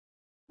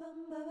Good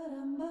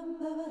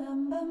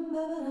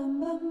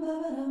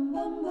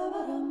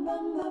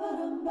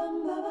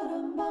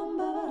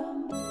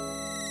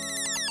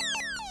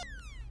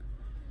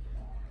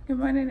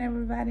morning,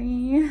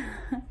 everybody.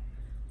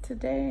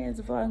 Today is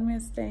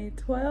Vlogmas day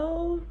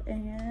 12,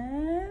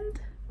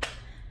 and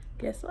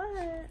guess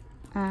what?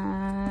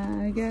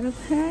 I got a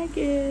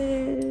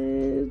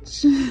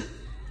package.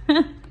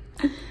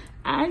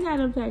 I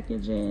got a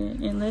package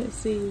in, and let's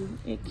see,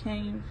 it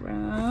came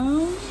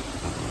from,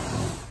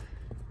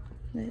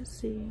 let's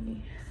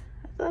see,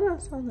 I thought I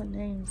saw the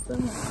name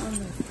somewhere on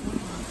the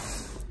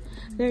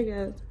phone. There it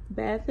goes,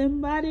 Bath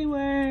and Body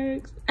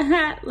Works.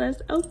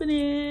 Let's open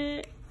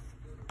it.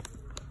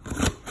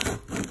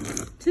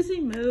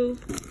 Tootsie,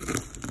 move.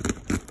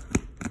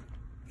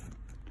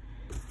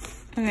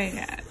 Okay,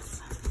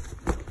 guys,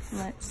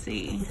 let's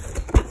see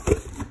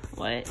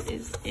what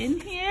is in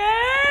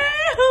here.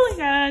 Oh my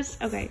gosh.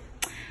 Okay,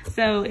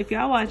 so if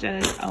y'all watch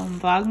us on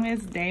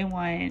Vlogmas day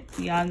 1,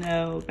 y'all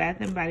know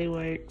Bath and Body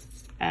Works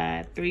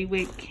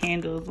 3-wick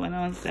candles went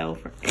on sale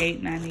for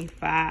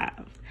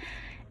 $8.95.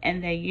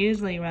 And they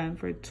usually run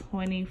for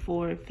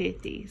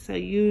 $24.50. So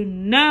you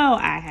know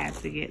I had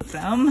to get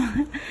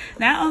some.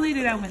 Not only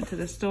did I went to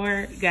the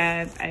store,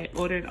 guys, I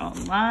ordered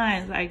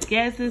online. So I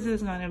guess this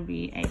is going to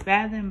be a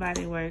Bath and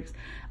Body Works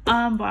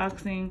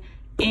unboxing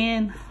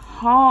and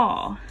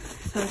haul.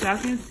 So as y'all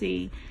can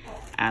see,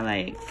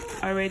 I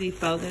already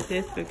folded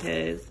this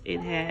because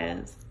it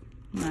has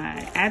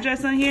my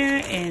address on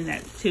here, and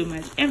that's too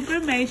much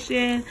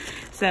information.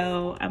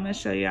 So I'm gonna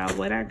show y'all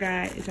what I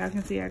got. As y'all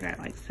can see, I got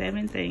like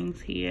 7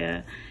 things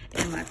here,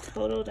 and my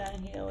total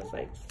down here was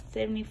like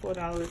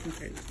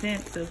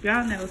 $74.30. So if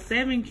y'all know,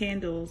 7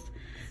 candles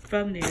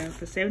from there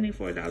for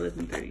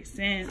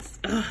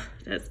 $74.30,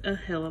 that's a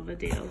hell of a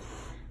deal,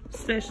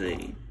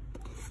 especially.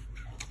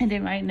 And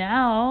then right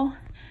now,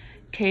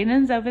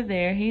 Kaiden's over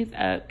there. He's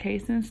up.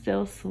 Kasun's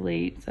still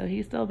asleep, so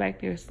he's still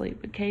back there asleep.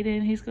 But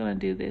Kaiden, he's gonna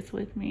do this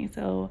with me.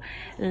 So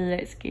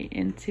let's get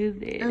into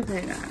this.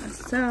 Okay, guys.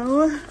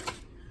 So,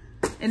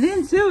 and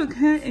then too,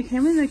 it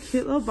came in a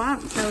cute little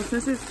box. So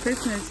since it's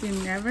Christmas, you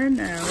never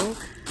know,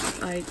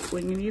 like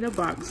when you need a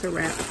box to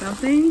wrap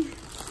something.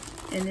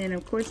 And then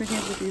of course, it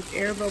comes with these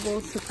air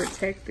bubbles to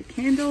protect the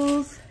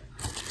candles.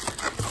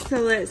 So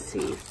let's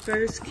see.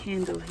 First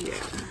candle here.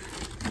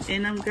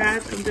 And I'm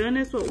doing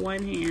this with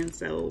one hand,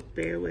 so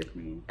bear with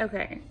me.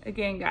 Okay,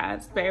 again,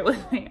 guys, bear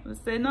with me. I'm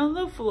sitting on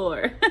the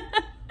floor.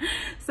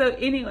 So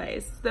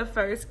anyways, the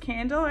first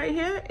candle right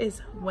here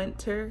is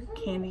Winter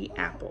Candy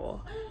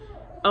Apple.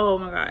 Oh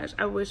my gosh,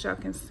 I wish y'all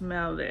can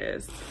smell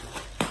this.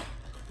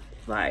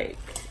 Like,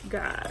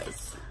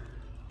 guys,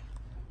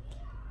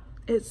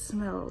 it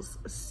smells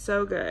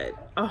so good.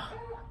 Oh,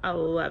 I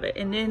love it.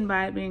 And then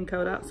by it being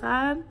cold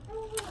outside,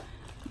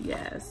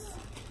 yes.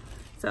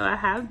 So I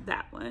have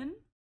that one.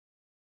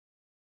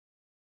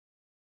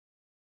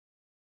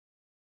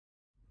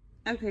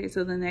 Okay,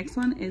 so the next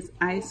one is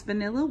Iced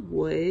Vanilla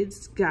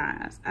Woods.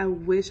 Guys, I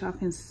wish y'all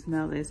can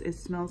smell this. It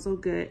smells so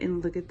good.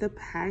 And look at the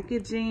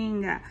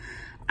packaging.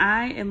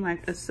 I am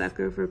like a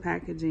sucker for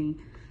packaging.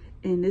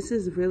 And this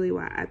is really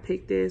why I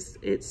picked this.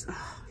 It's,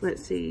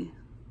 let's see,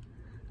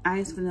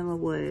 Iced Vanilla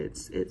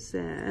Woods. It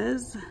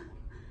says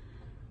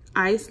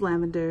Iced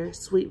Lavender,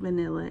 Sweet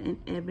Vanilla, and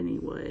Ebony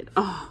Wood.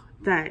 Oh,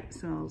 that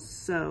smells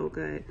so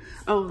good.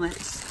 Oh,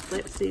 let's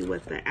see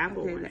what the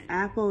apple is. The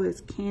apple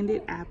is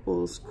candied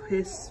apples,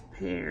 crisp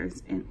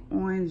pears, and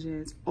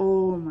oranges.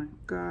 Oh my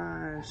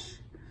gosh.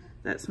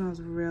 That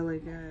smells really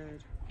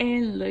good.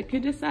 And look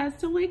who decides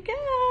to wake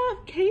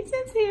up.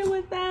 Kasun's here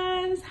with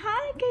us.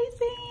 Hi,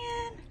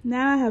 Kasun.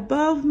 Now I have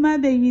both my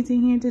babies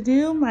in here to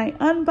do my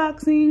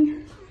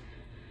unboxing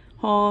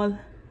haul.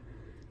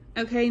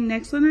 Okay,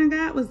 next one I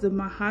got was the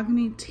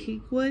Mahogany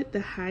Teakwood,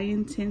 the High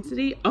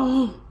Intensity.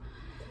 Oh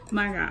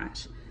my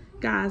gosh,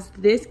 guys,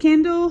 this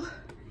candle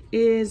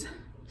is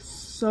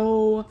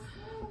smells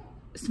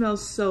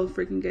so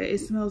freaking good.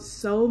 It smells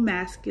so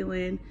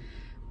masculine,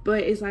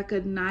 but it's like a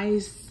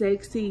nice,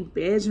 sexy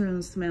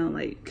bedroom smell.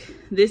 Like,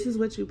 this is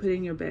what you put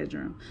in your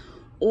bedroom.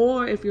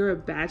 Or if you're a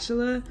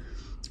bachelor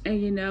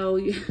and you know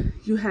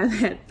you have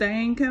that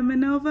thing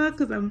coming over,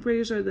 because I'm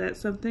pretty sure that's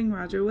something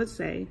Roger would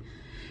say,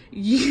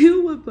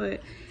 you would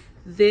put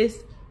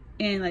this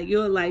in, like,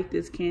 you'll like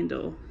this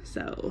candle.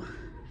 So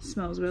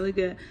smells really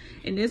good.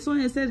 And this one,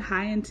 it said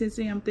high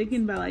intensity. I'm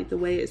thinking about like the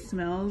way it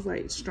smells,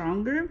 like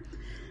stronger,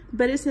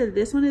 but it said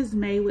this one is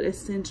made with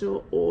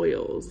essential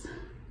oils.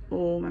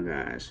 Oh my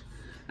gosh,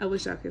 I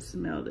wish I could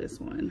smell this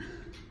one.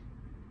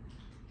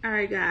 All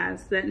right,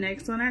 guys, that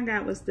next one I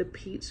got was the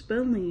Peach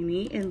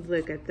Bellini, and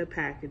look at the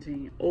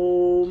packaging.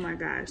 Oh my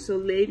gosh. So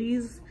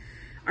ladies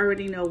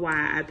already know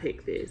why I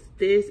picked this.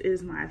 This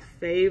is my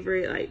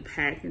favorite, like,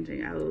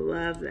 packaging. I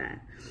love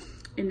that.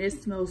 And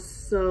this smells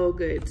so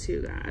good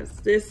too, guys.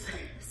 This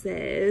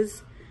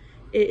says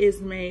it is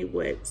made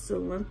with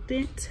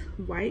succulent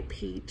white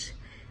peach,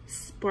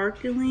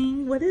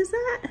 sparkling, what is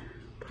that?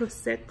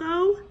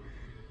 Prosecco,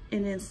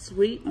 and then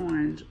sweet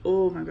orange.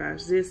 Oh my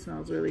gosh, this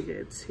smells really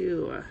good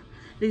too.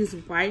 These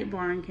white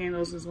barn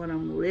candles is what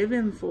I'm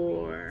living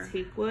for.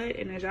 Teakwood,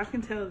 and as y'all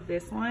can tell,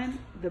 this one,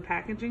 the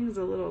packaging is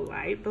a little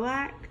light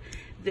black.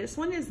 This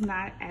one is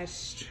not as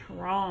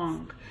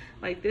strong.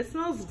 Like, this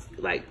smells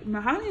like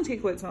mahogany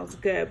teakwood smells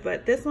good,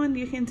 but this one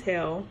you can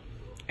tell.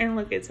 And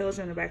look, it tells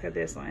you in the back of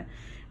this one.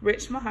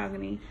 Rich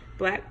mahogany,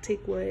 black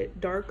teakwood,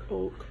 dark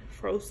oak,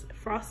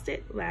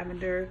 frosted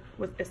lavender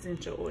with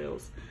essential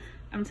oils.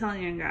 I'm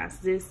telling you guys,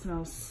 this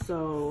smells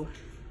so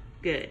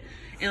good.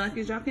 And like,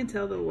 as y'all can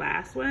tell, the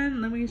last one,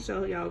 let me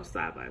show y'all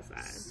side by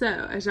side. So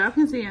as y'all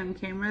can see on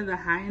camera, the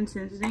high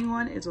intensity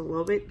one is a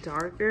little bit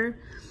darker.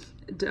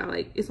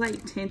 Like, it's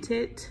like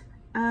tinted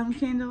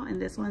candle,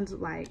 and this one's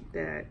like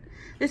that.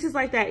 This is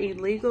like that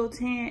illegal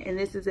tint, and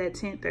this is that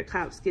tint that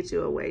cops get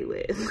you away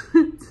with.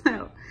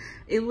 So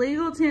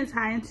illegal tint's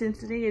high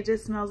intensity. It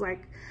just smells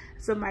like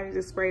somebody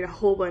just sprayed a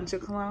whole bunch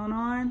of cologne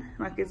on.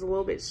 Like, it's a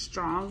little bit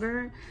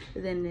stronger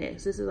than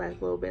this. This is like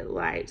a little bit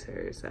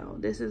lighter. So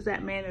this is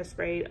that man that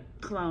sprayed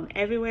cologne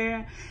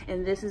everywhere,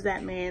 and this is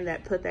that man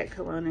that put that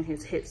cologne in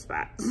his hit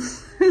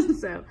spots.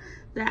 So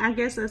I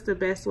guess that's the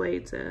best way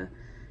to,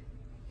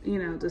 you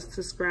know, just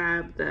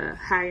describe the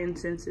high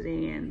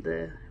intensity and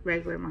the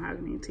regular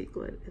mahogany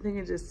teakwood. I think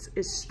it just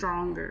is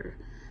stronger.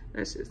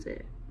 That's just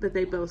it. But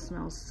they both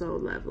smell so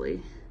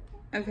lovely.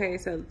 Okay,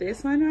 so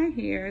this one right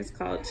here is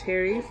called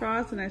Cherry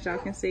Frost, and as y'all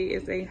can see,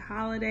 it's a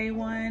holiday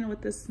one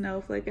with the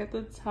snowflake at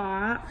the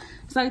top.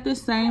 It's like the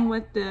same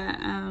with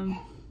the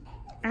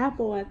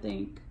apple, I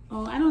think.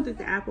 Oh, I don't think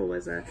the apple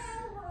was a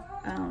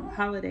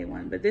holiday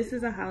one, but this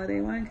is a holiday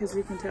one because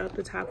you can tell at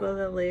the top of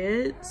the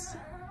lids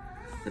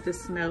with the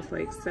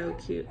snowflake. So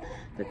cute.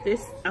 But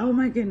this, oh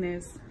my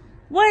goodness,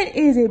 what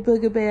is it,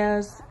 Booger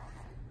Bears?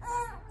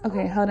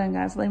 Okay, hold on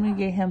guys, let me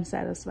get him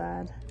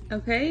satisfied.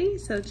 Okay,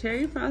 so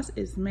Cherry Frost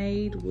is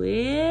made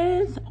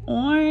with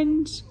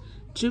orange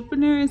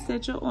Jupiter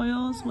essential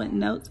oils with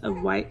notes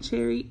of white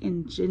cherry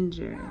and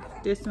ginger.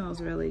 This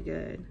smells really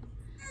good.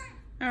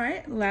 All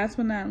right, last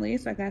but not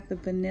least, I got the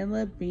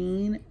vanilla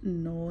bean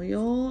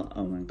Noil.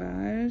 Oh my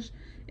gosh.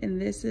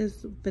 And this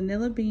is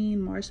vanilla bean,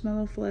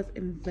 marshmallow fluff,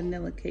 and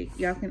vanilla cake.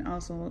 Y'all can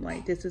also,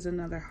 like, this is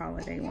another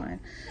holiday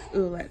one.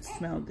 Ooh, let's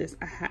smell this.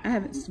 I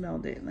haven't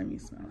smelled it. Let me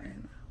smell it.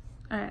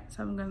 All right,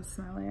 so I'm gonna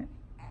smell it.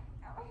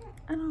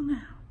 I don't know.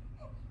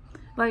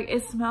 Like,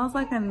 it smells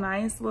like a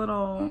nice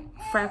little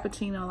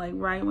frappuccino, like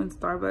right when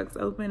Starbucks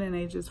open and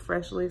they just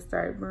freshly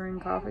start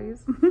brewing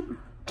coffees.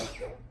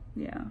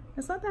 Yeah,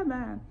 it's not that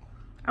bad.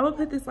 I would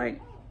put this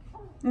like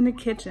in the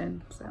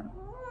kitchen, so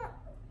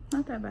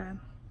not that bad.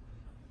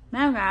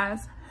 Now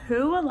guys,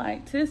 who would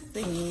like to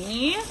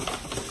see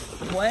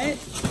what,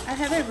 I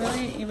haven't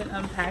really even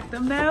unpacked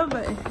them though,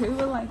 but who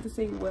would like to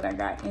see what I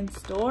got in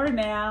store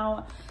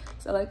now?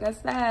 So like I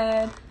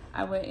said,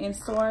 I went in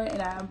store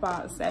and I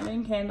bought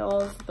 7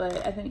 candles,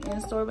 but I think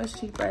in store was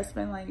cheaper. I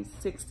spent like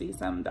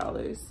 $60-some.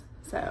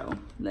 So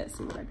let's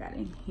see what I got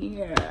in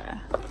here.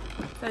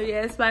 So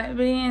yes, by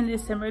being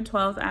December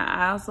 12th,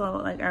 I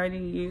also like already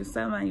used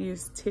some. I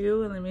used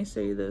 2, and let me show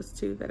you those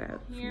 2 that I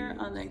have here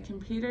on the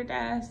computer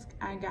desk.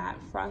 I got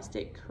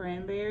frosted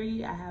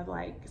cranberry. I have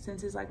like,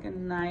 since it's like a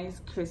nice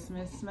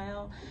Christmas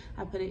smell,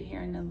 I put it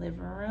here in the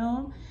living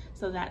room.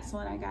 So that's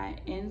what I got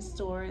in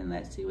store, and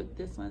let's see what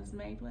this one's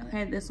made with.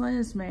 Okay, this one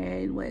is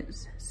made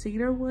with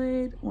cedar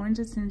wood, orange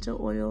essential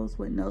oils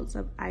with notes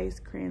of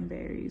iced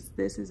cranberries.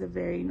 This is a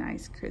very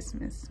nice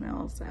Christmas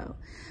smell, so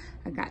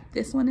I got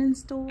this one in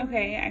store.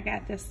 Okay, I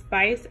got the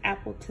spice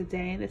apple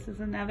today. This is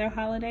another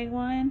holiday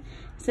one.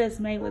 It says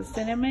made with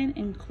cinnamon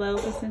and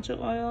clove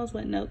essential oils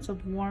with notes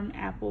of warm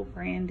apple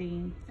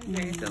brandy.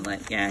 Okay, so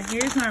look, yeah,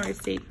 here's my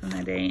receipt from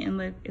the day, and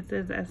look, it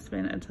says I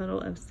spent a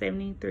total of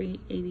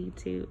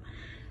 $73.82.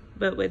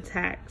 but with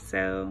tax,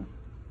 so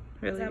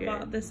really good. I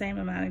bought the same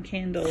amount of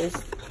candles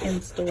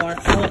in store.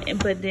 Oh,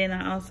 but then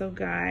I also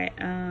got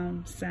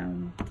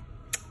some,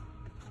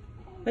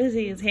 what is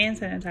these, hand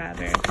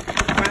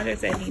sanitizer. Roger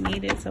said he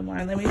needed some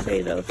more. Let me show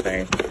you those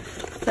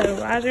first. So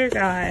Roger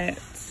got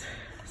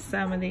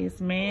some of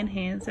these man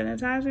hand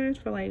sanitizers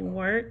for like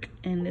work,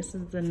 and this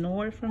is the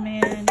Nord for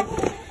men,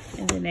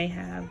 and then they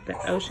have the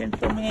Ocean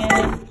for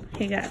men.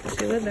 He got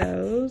 2 of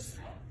those.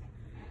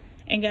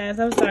 And guys,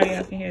 I'm sorry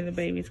y'all can hear the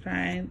babies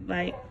crying.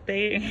 Like,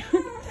 they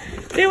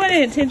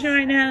wanting attention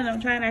right now, and I'm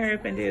trying to hurry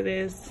up and do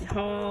this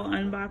haul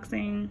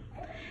unboxing.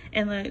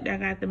 And look, I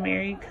got the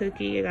Merry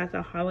Cookie. I got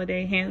the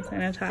holiday hand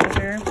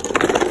sanitizer.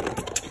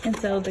 And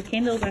so the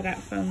candles I got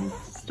from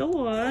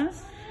store,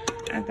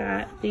 I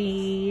got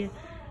the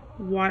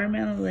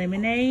watermelon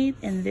lemonade,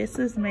 and this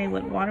is made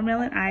with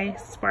watermelon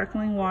ice,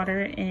 sparkling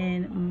water,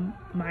 and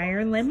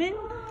Meyer lemon.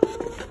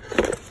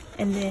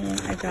 And then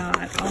I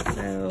got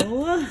also,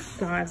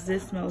 gosh,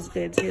 this smells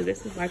good too.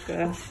 This is like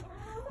a,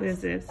 what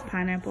is this?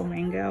 Pineapple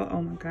mango.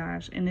 Oh my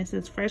gosh. And this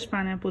is fresh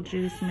pineapple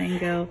juice,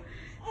 mango,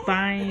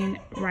 vine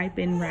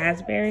ripened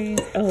raspberries.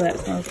 Oh, that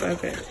smells so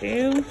good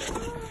too.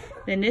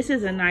 Then this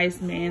is a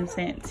nice man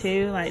scent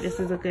too. Like,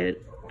 this is a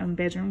good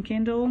bedroom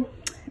candle.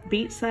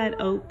 Beachside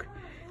oak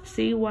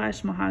Sea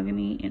wash,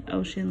 mahogany, and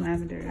ocean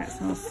lavender. That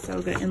smells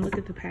so good. And look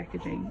at the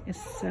packaging. It's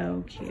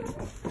so cute.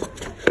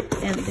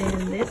 And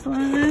then this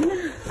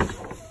one,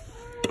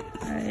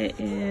 it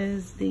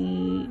is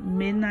the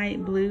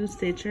Midnight Blue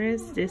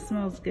Citrus. This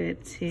smells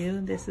good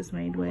too. This is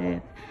made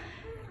with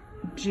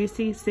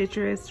juicy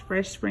citrus,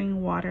 fresh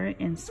spring water,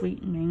 and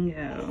sweet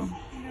mango.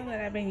 That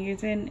I've been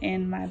using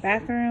in my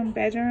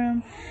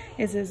bedroom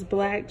is this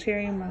black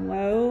cherry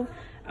merlot.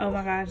 Oh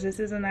my gosh, this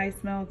is a nice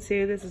smell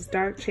too. This is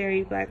dark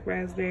cherry, black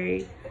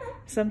raspberry,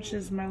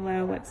 sumptuous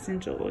merlot with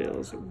essential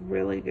oils.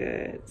 Really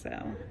good. So,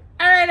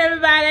 all right,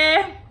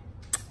 everybody,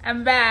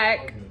 I'm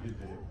back.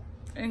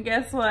 And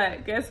guess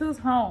what? Guess who's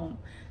home?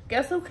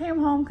 Guess who came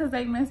home because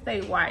they missed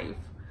their wife?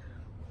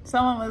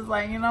 Someone was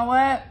like, you know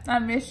what? I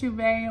miss you,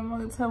 babe. I'm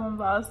gonna tell my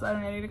boss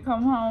I'm ready to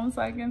come home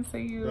so I can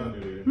see you. Don't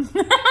do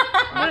that.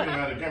 I didn't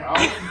have the camera. I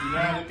hope you do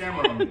not have the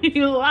camera on me.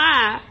 You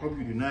lie. Hope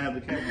you do not have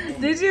the camera on me.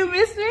 Did you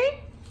miss me?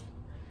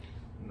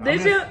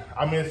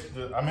 I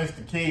missed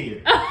the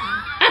kid.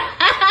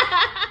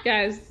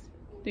 Guys,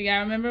 do y'all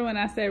remember when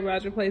I said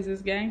Roger plays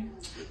this game?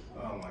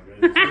 Oh my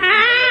goodness.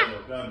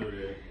 Don't do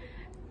that.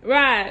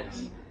 Raj,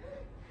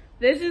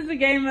 this is the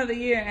game of the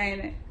year,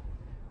 ain't it?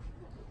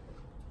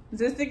 Is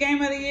this the game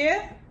of the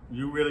year?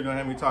 You really gonna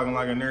have me talking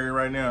like a nerd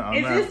right now?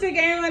 Is this the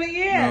game of the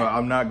year? No,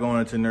 I'm not going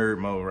into nerd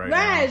mode right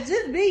now. Raj,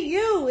 just be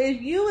you.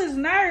 If you is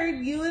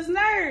nerd, you is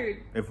nerd.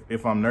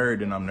 If I'm nerd,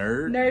 then I'm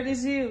nerd? Nerd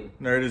is you.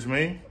 Nerd is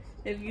me?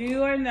 If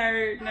you are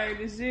nerd,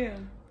 nerd is you.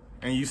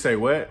 And you say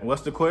what?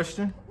 What's the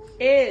question?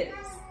 Is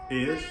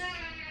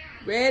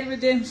Red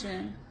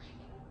Redemption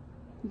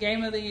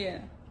game of the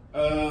year?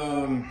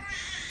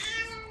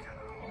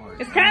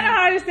 It's kind of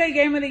hard to say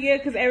game of the year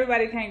because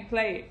everybody can't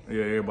play it.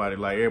 Yeah, everybody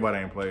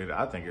ain't played it.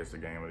 I think it's the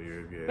game of the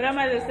year. Yeah, but I'm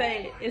about to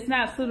say it's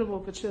not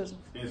suitable for children.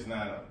 It's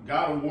not.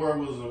 God of War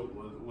was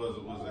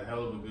a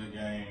hell of a good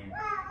game.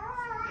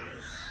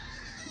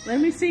 Let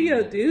me see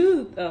your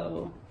dude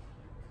though.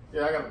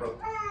 Yeah, I got a brother.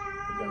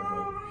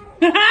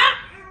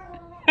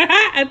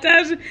 I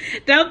told you,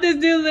 don't this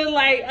dude look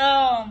like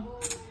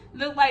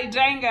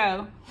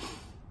Django?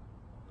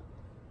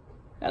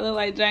 I look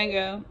like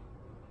Django.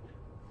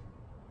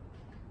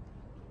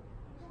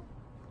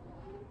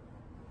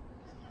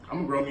 I'm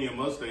gonna grow me a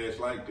mustache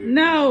like this.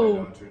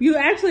 No, you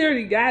actually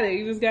already got it.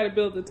 You just got to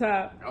build the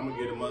top. I'm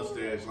gonna get a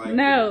mustache like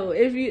no,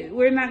 this.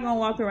 We're not gonna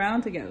walk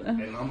around together.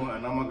 And I'm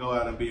gonna go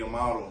out and be a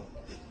model.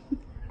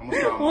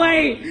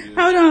 Wait,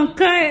 hold on,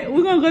 cut.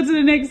 We're gonna go to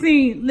the next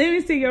scene. Let me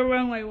see your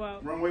runway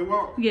walk. Runway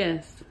walk?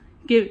 Yes.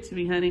 Give it to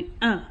me, honey.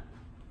 Now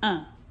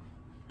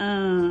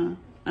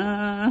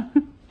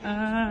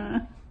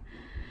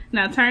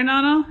turn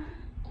on them.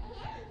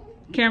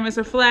 Cameras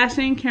are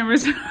flashing.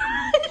 Cameras are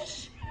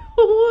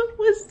What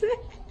was that?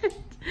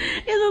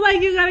 It looked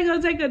like you gotta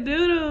go take a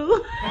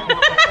doo-doo.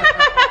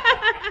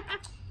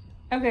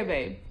 Okay,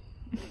 babe.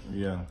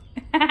 Yeah.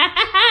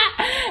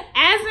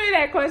 Ask me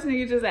that question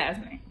you just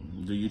asked me.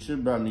 Do you trip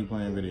about me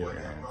playing video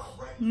games?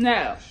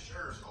 No.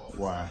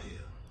 Why?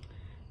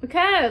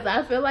 Because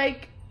I feel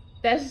like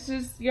that's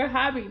just your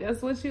hobby.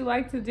 That's what you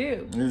like to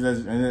do.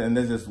 And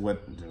this is what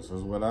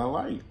I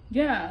like.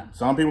 Yeah.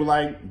 Some people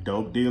like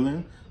dope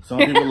dealing. Some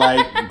people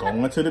like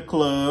going to the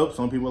club.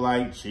 Some people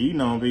like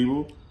cheating on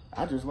people.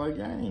 I just like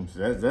games.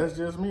 That's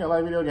just me. I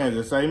like video games.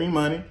 It save me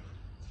money.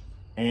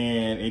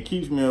 And it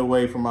keeps me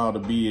away from all the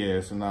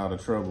BS and all the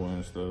trouble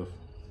and stuff.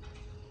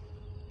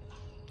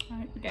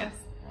 I guess.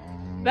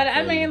 But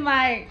I mean,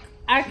 like,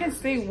 I can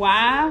see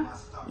why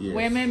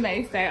women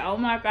may say, oh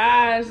my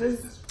gosh,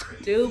 this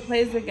dude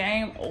plays the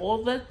game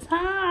all the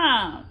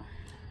time.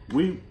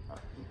 We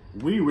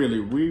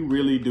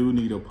really do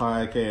need a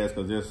podcast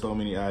because there's so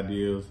many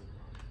ideas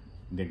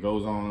that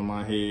goes on in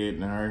my head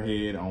and her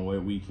head on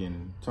what we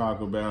can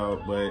talk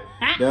about. But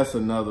that's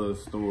another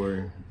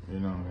story, you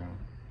know,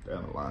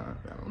 down the line.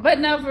 But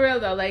no, for real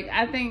though, like,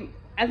 I think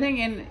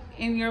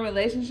in your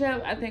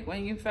relationship, I think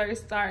when you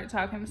first start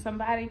talking to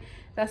somebody,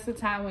 that's the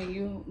time when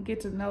you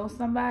get to know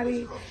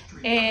somebody,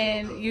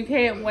 and you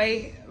can't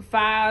wait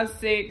 5,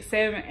 6,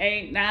 7,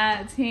 8,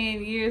 9, 10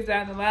 years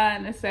down the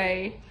line to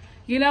say,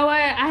 you know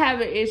what, I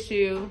have an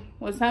issue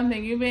with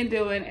something you've been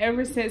doing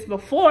ever since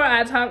before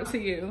I talked to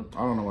you. I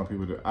don't know why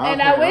people do.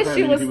 I wish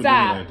you would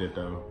stop. Like that,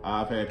 though.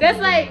 I've had that's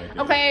like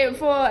okay,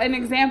 for an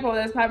example,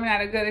 that's probably not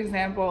a good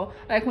example.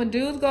 Like when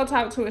dudes go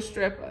talk to a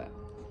stripper,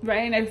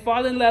 right? And they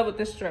fall in love with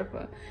the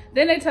stripper.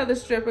 Then they tell the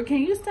stripper, can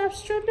you stop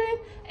stripping?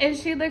 And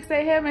she looks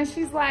at him and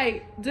she's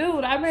like,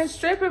 dude, I've been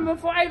stripping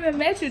before I even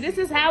met you. This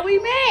is how we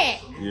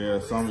met. Yeah,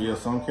 some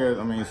cats,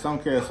 I mean, some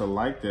cats are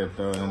like that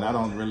though. And I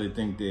don't really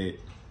think that,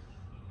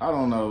 I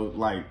don't know,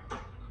 like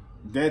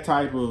that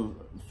type of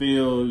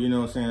feel, you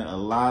know what I'm saying? A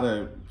lot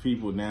of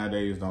people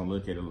nowadays don't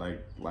look at it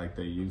like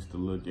they used to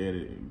look at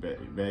it.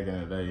 Back in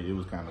the day, it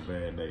was kind of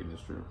bad dating a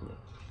stripper.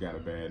 Got a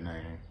bad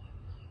name.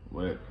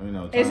 But, you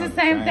know, it's the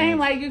same thing,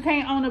 like you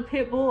can't own a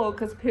pit bull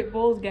because pit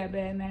bulls got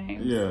bad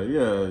names. Yeah,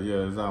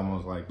 it's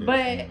almost like that.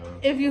 But you know?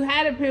 if you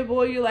had a pit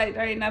bull, you're like,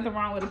 there ain't nothing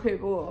wrong with a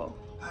pit bull.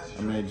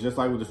 I mean, just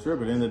like with the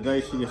stripper, at the end of the day,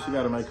 she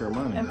got to make her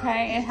money.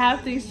 Okay, and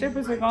half these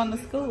strippers are going to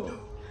school.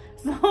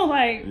 So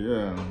like,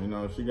 yeah, you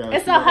know,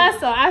 it's a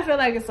hustle. I feel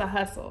like it's a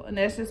hustle, and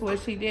that's just what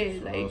she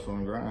did. Like, hustle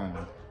and grind.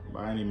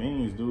 By any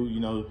means, do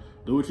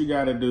what you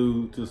gotta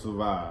do to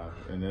survive,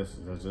 and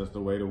that's just the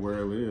way the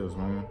world is,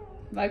 man.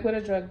 Like with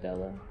a drug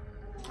dealer.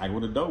 Like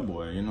with a dope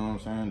boy, you know what I'm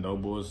saying?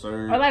 Dope boy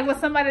serve. Or like with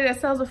somebody that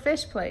sells a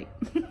fish plate.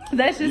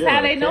 That's just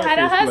how they know how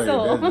to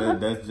hustle.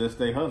 That's just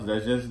they hustle.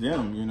 That's just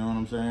them, you know what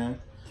I'm saying?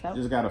 So,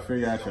 just gotta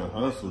figure out your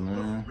hustle,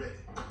 man.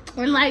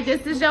 And like,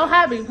 this is your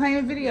hobby,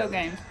 playing video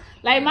games.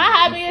 Like, my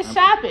hobby is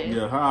shopping.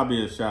 Your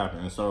hobby is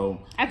shopping.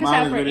 So I can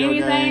shop for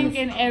anything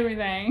and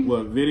everything.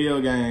 What,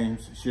 video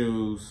games,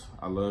 shoes.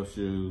 I love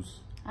shoes.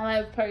 I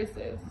love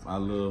purses. I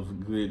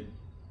love good.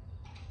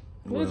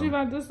 What was you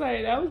about to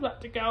say? That was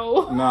about to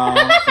go. No,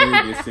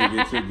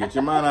 get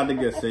your mind out the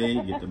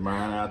gutter. Get the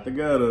mind out the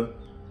gutter.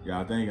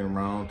 Y'all thinking the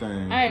wrong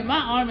thing. All right, my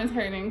arm is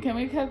hurting. Can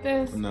we cut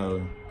this? No.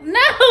 No,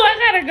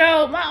 I gotta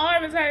go. My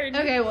arm is hurting.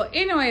 Okay, well,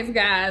 anyways,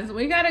 guys,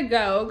 we gotta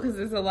go because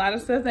there's a lot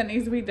of stuff that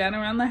needs to be done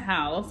around the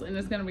house, and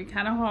it's gonna be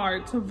kind of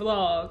hard to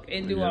vlog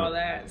and do all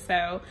that.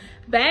 So,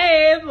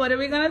 babe, what are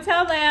we gonna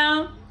tell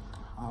them?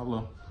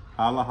 Holla.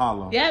 Holla,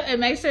 holla. Yep,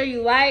 and make sure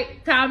you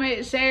like,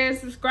 comment, share,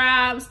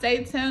 subscribe.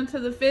 Stay tuned to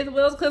the Fifth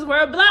Wheels because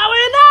we're blowing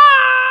up.